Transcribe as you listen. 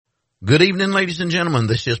Good evening, ladies and gentlemen.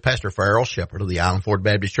 This is Pastor Farrell Shepherd of the Island Ford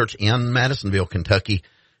Baptist Church in Madisonville, Kentucky,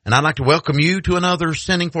 and I'd like to welcome you to another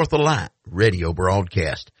Sending Forth the Light radio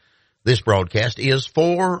broadcast. This broadcast is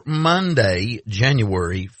for Monday,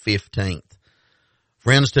 January 15th.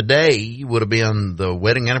 Friends, today would have been the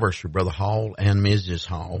wedding anniversary of Brother Hall and Mrs.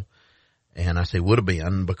 Hall, and I say would have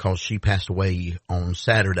been because she passed away on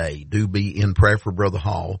Saturday. Do be in prayer for Brother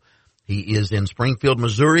Hall. He is in Springfield,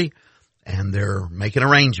 Missouri, and they're making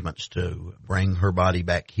arrangements to bring her body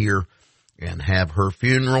back here and have her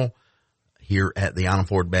funeral here at the Island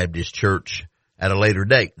Ford Baptist Church at a later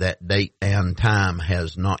date. That date and time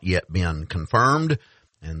has not yet been confirmed,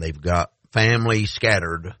 and they've got family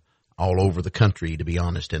scattered all over the country, to be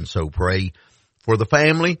honest. And so pray for the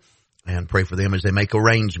family and pray for them as they make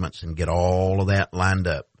arrangements and get all of that lined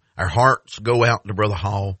up. Our hearts go out to Brother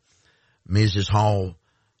Hall, Mrs. Hall,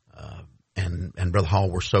 and Brother Hall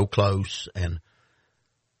were so close, and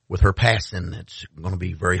with her passing, it's going to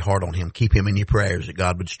be very hard on him. Keep him in your prayers that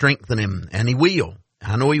God would strengthen him, and he will.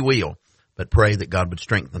 I know he will, but pray that God would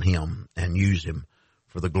strengthen him and use him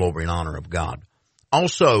for the glory and honor of God.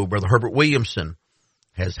 Also, Brother Herbert Williamson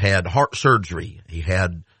has had heart surgery. He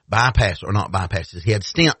had he had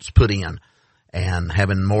stents put in, and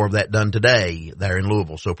having more of that done today there in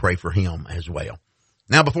Louisville, so pray for him as well.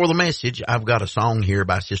 Now, before the message, I've got a song here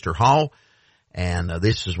by Sister Hall, and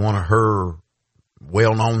this is one of her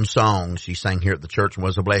well-known songs she sang here at the church and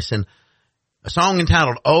was a blessing. A song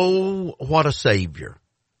entitled, "Oh, What a Savior."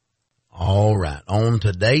 All right, on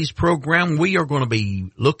today's program, we are going to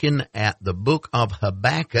be looking at the book of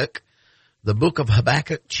Habakkuk,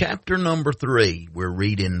 chapter number 3. We're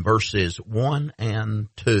reading verses 1 and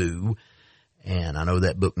 2. And I know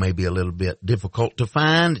that book may be a little bit difficult to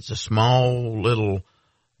find. It's a small little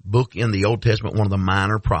book in the Old Testament, one of the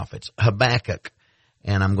minor prophets, Habakkuk.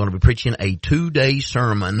 And I'm going to be preaching a 2-day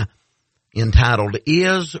sermon entitled,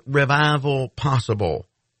 "Is Revival Possible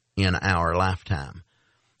in Our Lifetime?"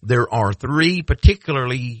 There are 3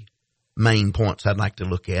 particularly main points I'd like to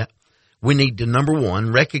look at. We need to, number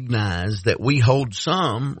 1, recognize that we hold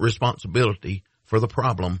some responsibility for the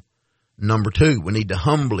problem. Number 2, we need to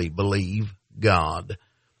humbly believe God.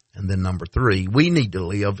 And then number 3, we need to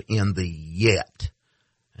live in the yet.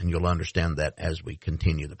 And you'll understand that as we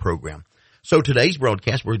continue the program. So today's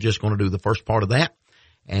broadcast, we're just going to do the first part of that,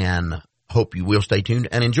 and hope you will stay tuned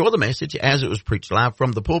and enjoy the message as it was preached live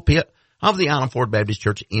from the pulpit of the Island Ford Baptist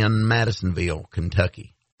Church in Madisonville,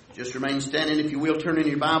 Kentucky. Just remain standing, if you will. Turn in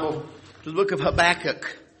your Bible to the book of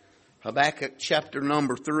Habakkuk. Habakkuk chapter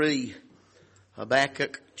number 3.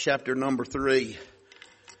 Habakkuk chapter number 3.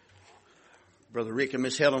 Brother Rick and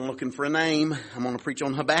Miss Helen looking for a name. I'm going to preach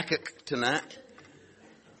on Habakkuk tonight.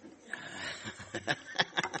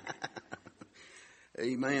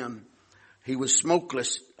 Amen. He was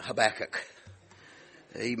smokeless, Habakkuk.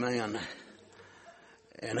 Amen.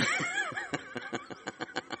 And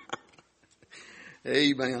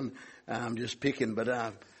amen. I'm just picking, but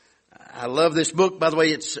I love this book. By the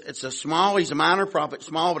way, he's a minor prophet,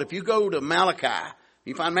 small, but if you go to Malachi,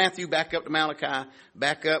 you find Matthew, back up to Malachi,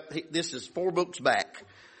 back up. This is 4 books back.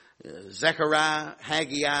 Zechariah,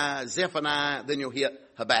 Haggai, Zephaniah, then you'll hit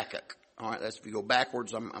Habakkuk. All right, that's if you go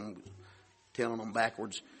backwards. I'm telling them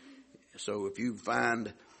backwards. So if you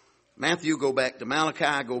find Matthew, go back to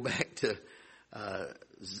Malachi, go back to,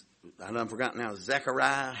 I've forgotten now,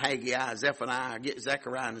 Zechariah, Haggai, Zephaniah. I get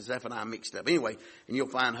Zechariah and Zephaniah mixed up. Anyway, and you'll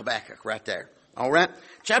find Habakkuk right there. All right.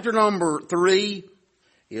 Chapter number 3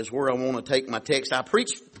 is where I want to take my text. I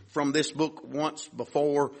preached from this book once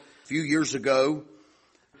before, a few years ago.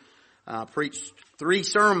 I preached 3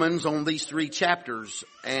 sermons on these 3 chapters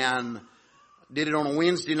and did it on a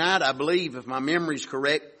Wednesday night, I believe, if my memory's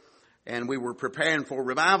correct. And we were preparing for a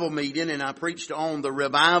revival meeting, and I preached on the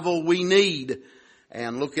revival we need.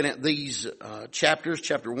 And looking at these chapters,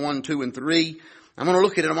 chapter 1, 2, and 3. I'm going to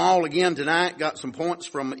look at them all again tonight. Got some points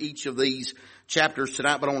from each of these chapters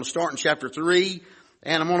tonight, but I want to start in chapter 3.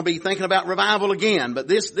 And I'm going to be thinking about revival again. But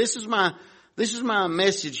this is my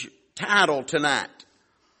message title tonight.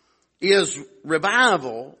 Is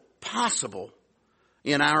revival possible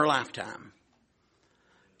in our lifetime?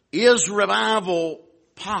 Is revival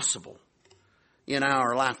possible in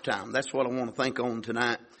our lifetime? That's what I want to think on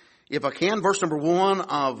tonight. If I can, verse number 1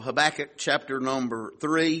 of Habakkuk chapter number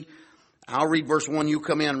 3. I'll read verse 1. You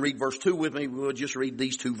come in and read verse 2 with me. We'll just read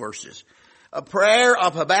these 2 verses. A prayer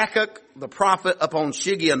of Habakkuk the prophet upon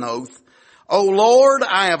Shigionoth. O Lord,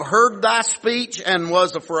 I have heard thy speech and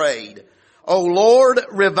was afraid. O Lord,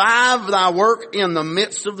 revive thy work in the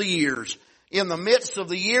midst of the years. In the midst of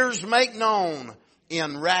the years make known.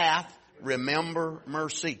 In wrath remember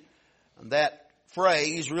mercy. And that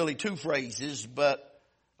phrase, really two phrases, but,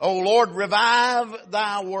 "O Lord, revive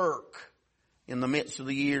thy work in the midst of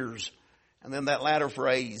the years." And then that latter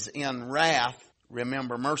phrase, "In wrath,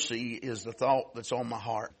 remember mercy," is the thought that's on my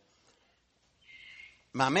heart.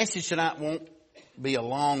 My message tonight won't be a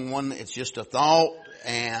long one. It's just a thought,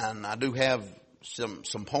 and I do have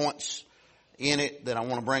some points in it that I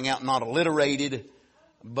want to bring out, not alliterated.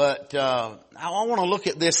 But I want to look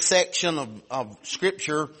at this section of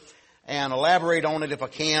Scripture and elaborate on it if I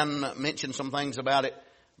can, mention some things about it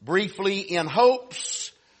briefly in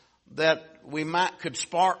hopes that we could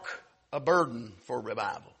spark a burden for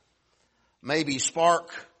revival. Maybe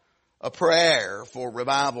spark a prayer for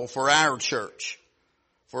revival for our church,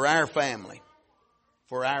 for our family,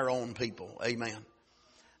 for our own people. Amen.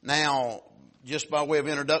 Now, just by way of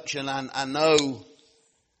introduction, I know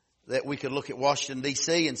that we could look at Washington,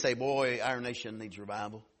 D.C. and say, boy, our nation needs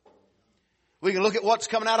revival. We can look at what's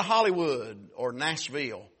coming out of Hollywood or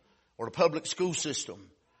Nashville or the public school system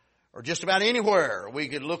or just about anywhere. We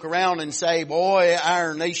could look around and say, boy,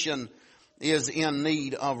 our nation is in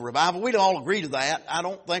need of revival. We'd all agree to that. I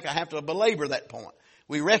don't think I have to belabor that point.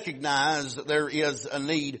 We recognize that there is a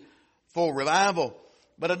need for revival.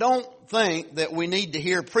 But I don't think that we need to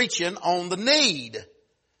hear preaching on the need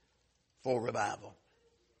for revival.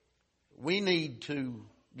 We need to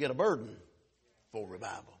get a burden for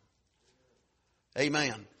revival.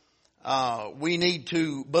 Amen. We need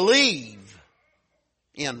to believe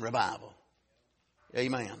in revival.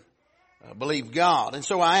 Amen. Believe God. And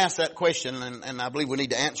so I asked that question, and I believe we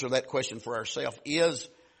need to answer that question for ourselves. Is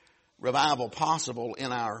revival possible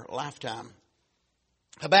in our lifetime?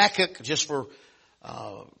 Habakkuk, just for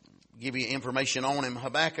give you information on him,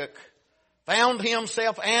 Habakkuk found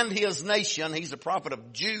himself and his nation. He's a prophet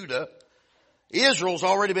of Judah. Israel's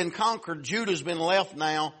already been conquered. Judah's been left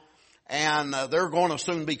now, and they're going to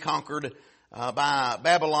soon be conquered by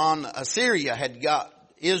Babylon. Assyria had got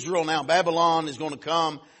Israel. Now Babylon is going to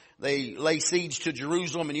come. They lay siege to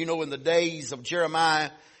Jerusalem, and you know in the days of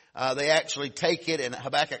Jeremiah, they actually take it, and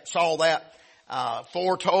Habakkuk saw that,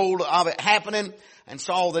 foretold of it happening, and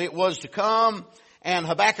saw that it was to come. And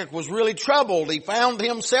Habakkuk was really troubled. He found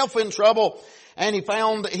himself in trouble, and he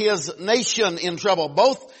found his nation in trouble.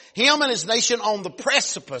 Both him and his nation on the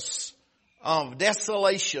precipice of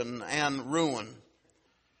desolation and ruin.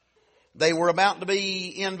 They were about to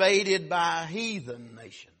be invaded by a heathen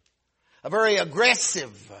nation. A very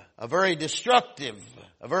aggressive, a very destructive,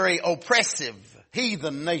 a very oppressive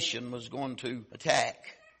heathen nation was going to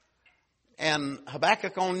attack. And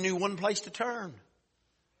Habakkuk only knew one place to turn.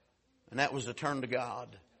 And that was to turn to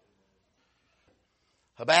God.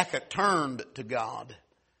 Habakkuk turned to God.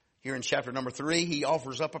 Here in chapter number 3, he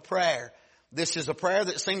offers up a prayer. This is a prayer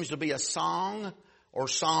that seems to be a song or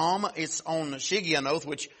psalm. It's on Shigionoth,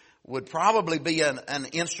 which would probably be an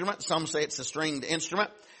instrument. Some say it's a stringed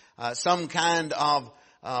instrument. Some kind of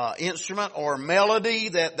instrument or melody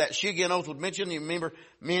that Shigionoth would mention. You remember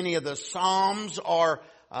many of the psalms are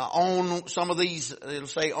on some of these, it'll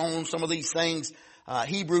say on some of these things,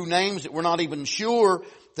 Hebrew names that we're not even sure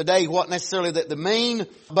today what necessarily that they mean.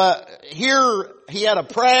 But here he had a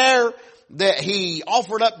prayer that he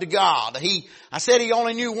offered up to God. I said he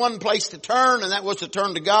only knew one place to turn, and that was to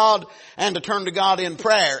turn to God and to turn to God in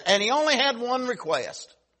prayer. And he only had one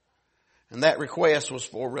request. And that request was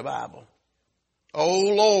for revival. O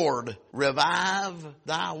Lord, revive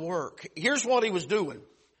thy work. Here's what he was doing.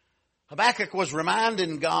 Habakkuk was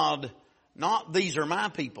reminding God, not these are my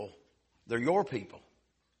people, they're your people.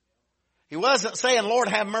 He wasn't saying, Lord,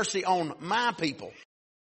 have mercy on my people.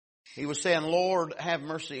 He was saying, Lord, have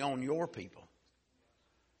mercy on your people.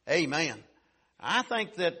 Amen. I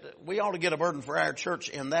think that we ought to get a burden for our church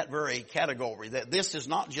in that very category, that this is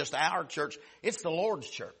not just our church, it's the Lord's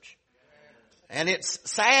church. And it's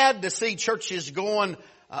sad to see churches going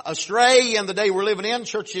astray in the day we're living in.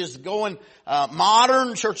 Churches going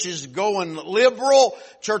modern, churches going liberal,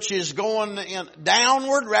 churches going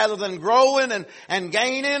downward rather than growing and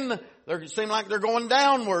gaining. They seem like they're going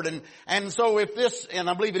downward. And so if this, and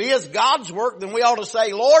I believe it is God's work, then we ought to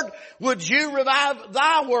say, Lord, would you revive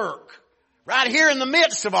thy work right here in the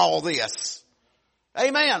midst of all this?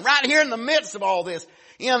 Amen. Right here in the midst of all this.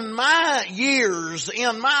 In my years,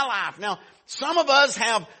 in my life. Now, some of us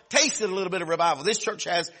have tasted a little bit of revival. This church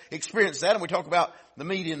has experienced that, and we talk about the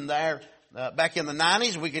meeting there back in the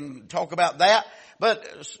 90s. We can talk about that. But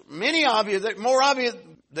many of you, more of you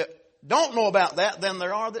that don't know about that than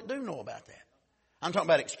there are that do know about that. I'm talking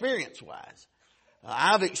about experience-wise.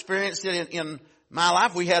 I've experienced it in my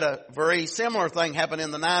life. We had a very similar thing happen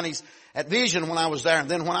in the 90s at Vision when I was there. And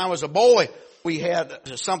then when I was a boy, we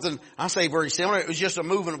had something, I say very similar. It was just a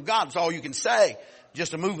moving of God. That's all you can say.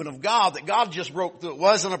 Just a moving of God, that God just broke through. It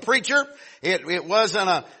wasn't a preacher. It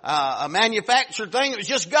wasn't a manufactured thing. It was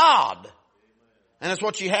just God. And that's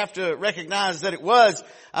what you have to recognize that it was.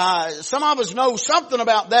 Some of us know something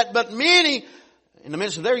about that, but many, in the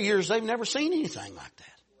midst of their years, they've never seen anything like that.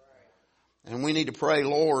 And we need to pray,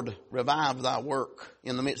 Lord, revive thy work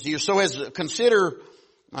in the midst of years. So as consider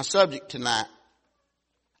my subject tonight,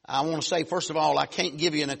 I want to say, first of all, I can't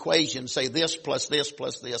give you an equation, say this plus this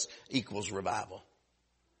plus this equals revival.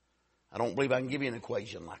 I don't believe I can give you an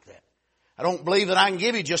equation like that. I don't believe that I can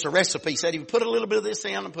give you just a recipe. Say, if you put a little bit of this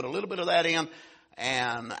in and put a little bit of that in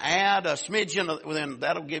and add a smidgen, then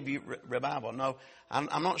that'll give you revival. No,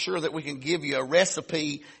 I'm not sure that we can give you a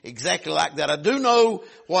recipe exactly like that. I do know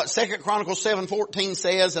what 2 Chronicles 7:14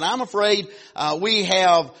 says, and I'm afraid we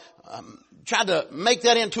have tried to make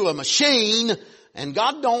that into a machine, and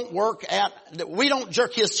God don't work we don't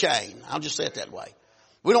jerk His chain. I'll just say it that way.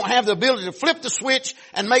 We don't have the ability to flip the switch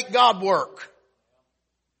and make God work.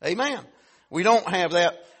 Amen. We don't have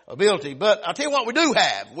that ability. But I'll tell you what we do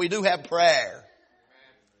have. We do have prayer.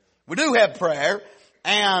 We do have prayer.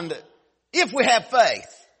 And if we have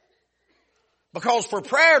faith, because for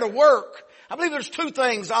prayer to work, I believe there's two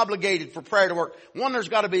things obligated for prayer to work. One, there's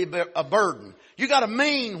got to be a burden. You got to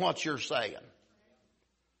mean what you're saying.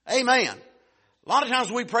 Amen. A lot of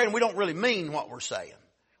times we pray and we don't really mean what we're saying.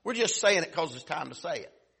 We're just saying it because it's time to say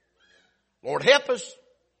it. Lord, help us.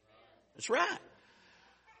 That's right.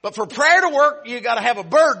 But for prayer to work, you got to have a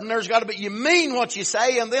burden. There's got to be, you mean what you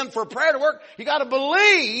say. And then for prayer to work, you got to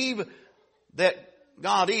believe that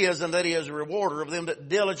God is and that He is a rewarder of them that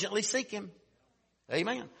diligently seek Him.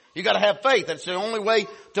 Amen. You got to have faith. That's the only way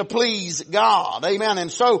to please God. Amen.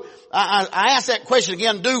 And so I ask that question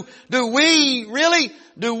again. Do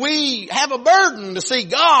we have a burden to see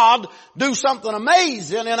God do something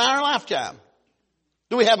amazing in our lifetime?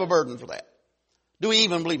 Do we have a burden for that? Do we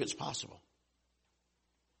even believe it's possible?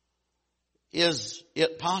 Is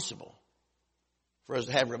it possible for us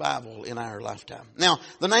to have revival in our lifetime? Now,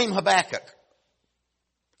 the name Habakkuk.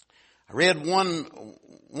 I read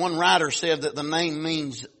one writer said that the name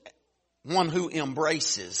means one who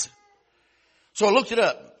embraces. So I looked it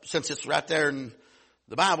up. Since it's right there in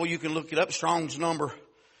the Bible, you can look it up. Strong's number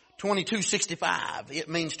 2265. It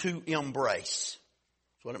means to embrace.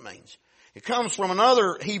 That's what it means. It comes from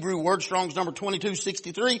another Hebrew word, Strong's number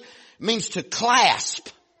 2263. It means to clasp,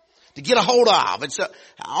 to get a hold of. It's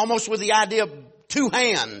almost with the idea of two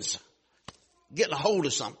hands getting a hold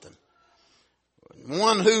of something.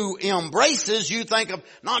 One who embraces, you think of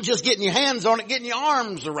not just getting your hands on it, getting your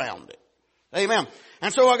arms around it. Amen.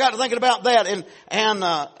 And so I got to thinking about that. And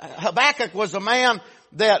Habakkuk was a man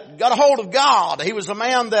that got a hold of God. He was a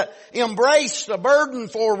man that embraced a burden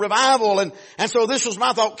for revival. And so this was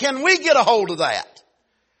my thought. Can we get a hold of that?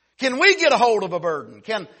 Can we get a hold of a burden?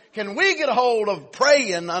 Can we get a hold of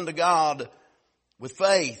praying unto God with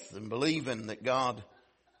faith and believing that God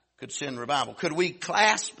could send revival? Could we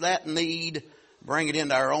clasp that need, bring it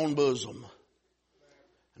into our own bosom,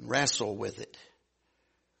 and wrestle with it?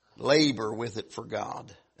 Labor with it for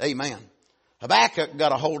God. Amen. Habakkuk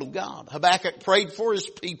got a hold of God. Habakkuk prayed for his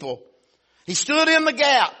people. He stood in the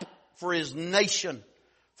gap for his nation,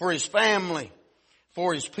 for his family,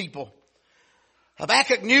 for his people.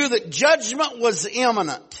 Habakkuk knew that judgment was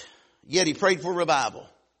imminent, yet he prayed for revival.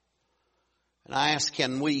 And I ask,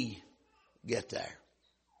 can we get there?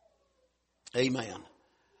 Amen.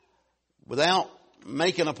 Without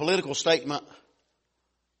making a political statement,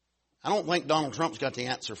 I don't think Donald Trump's got the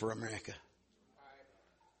answer for America.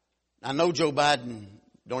 I know Joe Biden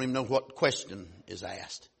don't even know what question is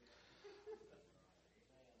asked.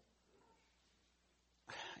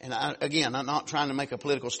 And I'm not trying to make a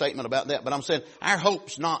political statement about that, but I'm saying our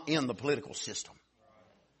hope's not in the political system.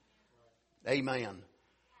 Amen.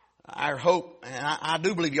 Our hope, and I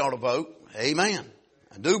do believe you ought to vote. Amen.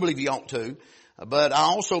 I do believe you ought to. But I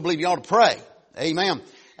also believe you ought to pray. Amen.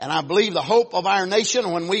 And I believe the hope of our nation,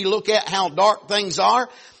 when we look at how dark things are,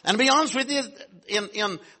 and to be honest with you,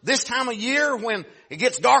 in this time of year when it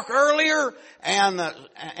gets dark earlier and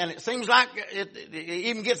it seems like it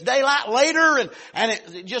even gets daylight later and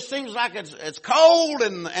it just seems like it's cold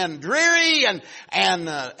and dreary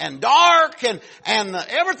and dark and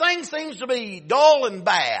everything seems to be dull and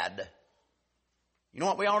bad. You know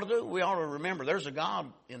what we ought to do? We ought to remember there's a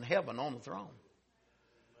God in heaven on the throne.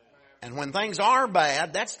 And when things are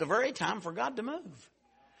bad, that's the very time for God to move.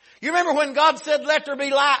 You remember when God said, let there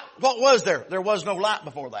be light, what was there? There was no light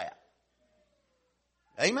before that.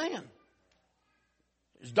 Amen.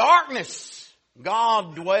 It's darkness.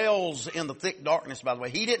 God dwells in the thick darkness, by the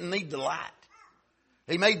way. He didn't need the light.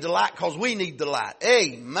 He made the light because we need the light.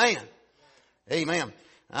 Amen. Amen.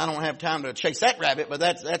 I don't have time to chase that rabbit, but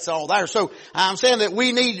that's all there. So I'm saying that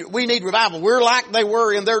we need revival. We're like they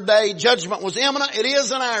were in their day. Judgment was imminent. It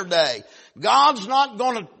is in our day. God's not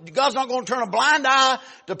going to turn a blind eye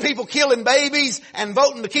to people killing babies and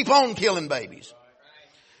voting to keep on killing babies.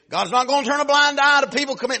 God's not going to turn a blind eye to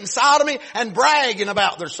people committing sodomy and bragging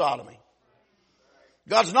about their sodomy.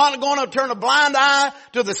 God's not going to turn a blind eye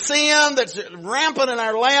to the sin that's rampant in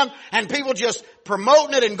our land and people just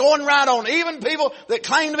promoting it and going right on. Even people that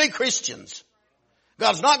claim to be Christians.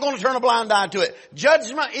 God's not going to turn a blind eye to it.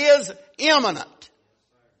 Judgment is imminent.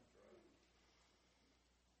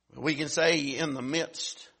 We can say in the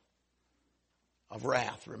midst of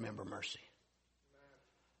wrath, remember mercy.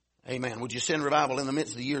 Amen. Would you send revival in the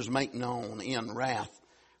midst of the years making on in wrath?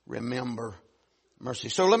 Remember mercy.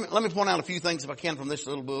 So let me point out a few things if I can from this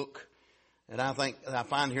little book that I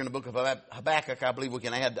find here in the book of Habakkuk. I believe we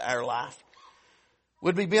can add to our life.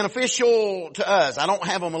 Would be beneficial to us. I don't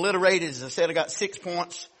have them alliterated. As I said, I got 6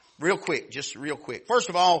 points just real quick. First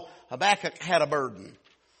of all, Habakkuk had a burden.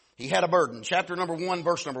 He had a burden. Chapter number 1,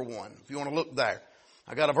 verse number 1. If you want to look there.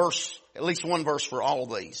 I got a verse, at least one verse for all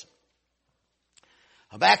of these.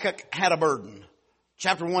 Habakkuk had a burden.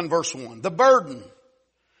 Chapter 1, verse 1. The burden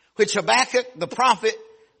which Habakkuk the prophet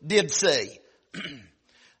did see. A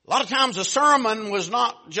lot of times a sermon was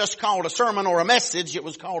not just called a sermon or a message. It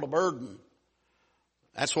was called a burden.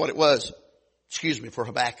 That's what it was. For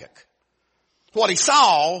Habakkuk. What he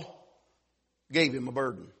saw gave him a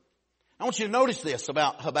burden. I want you to notice this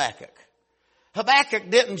about Habakkuk. Habakkuk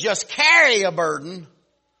didn't just carry a burden.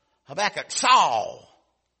 Habakkuk saw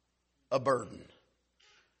a burden.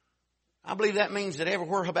 I believe that means that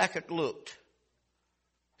everywhere Habakkuk looked,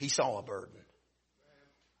 he saw a burden.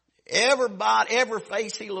 Every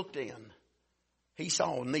face he looked in, he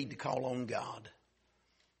saw a need to call on God.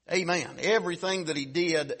 Amen. Everything that he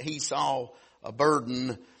did, he saw a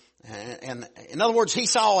burden. And in other words, he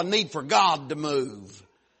saw a need for God to move.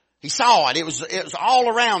 He saw it. It was all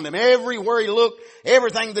around him. Everywhere he looked,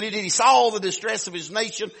 everything that he did, he saw the distress of his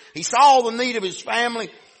nation. He saw the need of his family.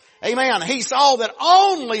 Amen. He saw that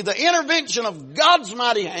only the intervention of God's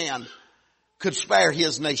mighty hand could spare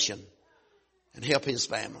his nation and help his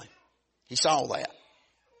family. He saw that.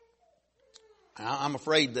 I'm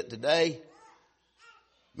afraid that today,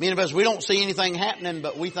 many of us, we don't see anything happening,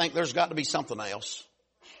 but we think there's got to be something else.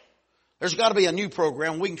 There's got to be a new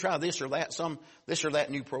program. We can try this or that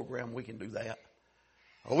new program. We can do that.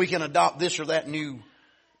 Or we can adopt this or that new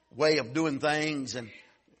way of doing things, and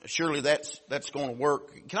surely that's going to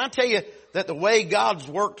work. Can I tell you that the way God's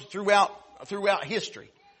worked throughout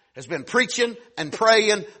history has been preaching and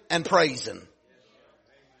praying and praising.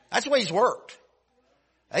 That's the way He's worked.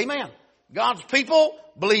 Amen. God's people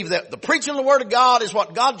believe that the preaching of the Word of God is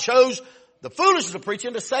what God chose the foolishness of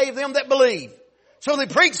preaching to save them that believe. So they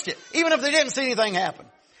preached it, even if they didn't see anything happen.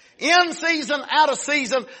 In season, out of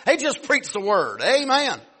season, they just preached the Word.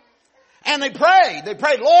 Amen. And they prayed. They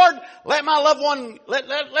prayed, Lord, let my loved one, let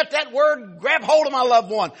that Word grab hold of my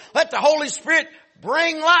loved one. Let the Holy Spirit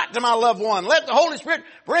bring light to my loved one. Let the Holy Spirit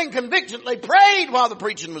bring conviction. They prayed while the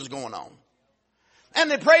preaching was going on.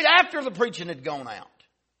 And they prayed after the preaching had gone out.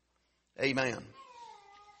 Amen.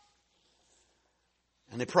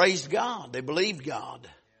 And they praised God. They believed God.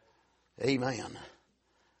 Amen.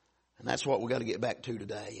 And that's what we've got to get back to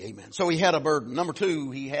today. Amen. So he had a burden. Number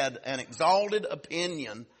 2, he had an exalted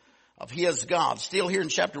opinion of his God. Still here in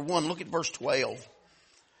chapter 1, look at verse 12.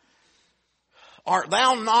 Art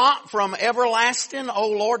thou not from everlasting, O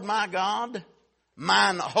Lord my God,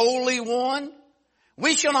 mine Holy One?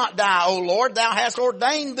 We shall not die, O Lord. Thou hast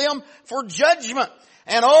ordained them for judgment.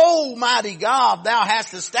 And, O mighty God, thou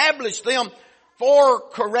hast established them for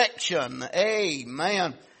correction.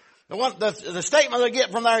 Amen. The statement I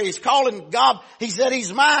get from there, he's calling God, he said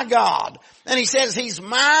he's my God. And he says he's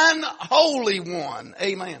mine Holy One.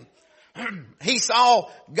 Amen. He saw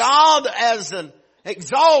God as an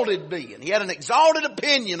exalted being. He had an exalted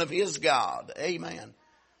opinion of his God. Amen.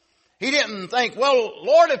 He didn't think, well,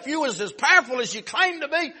 Lord, if you was as powerful as you claim to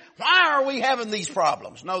be, why are we having these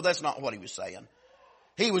problems? No, that's not what he was saying.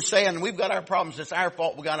 He was saying, we've got our problems. It's our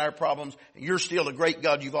fault. We got our problems. And you're still the great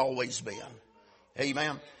God you've always been.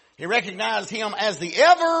 Amen. He recognized him as the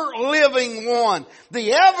ever-living one,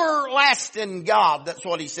 the everlasting God. That's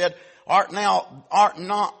what he said. Art thou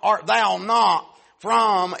not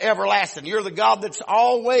from everlasting? You're the God that's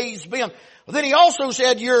always been. But then he also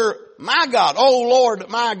said, you're my God. Oh Lord,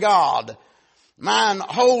 my God, mine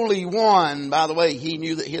Holy One. By the way, he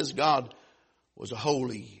knew that his God was a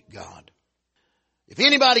holy God. If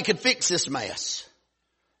anybody could fix this mess,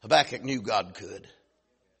 Habakkuk knew God could.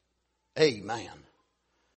 Amen.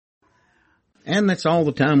 And that's all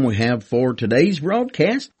the time we have for today's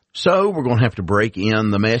broadcast. So we're going to have to break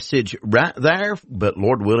in the message right there, but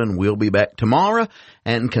Lord willing, we'll be back tomorrow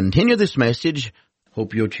and continue this message.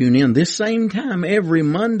 Hope you'll tune in this same time every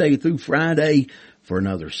Monday through Friday for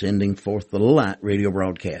another Sending Forth the Light radio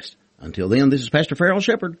broadcast. Until then, this is Pastor Farrell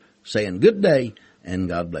Shepherd saying good day and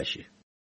God bless you.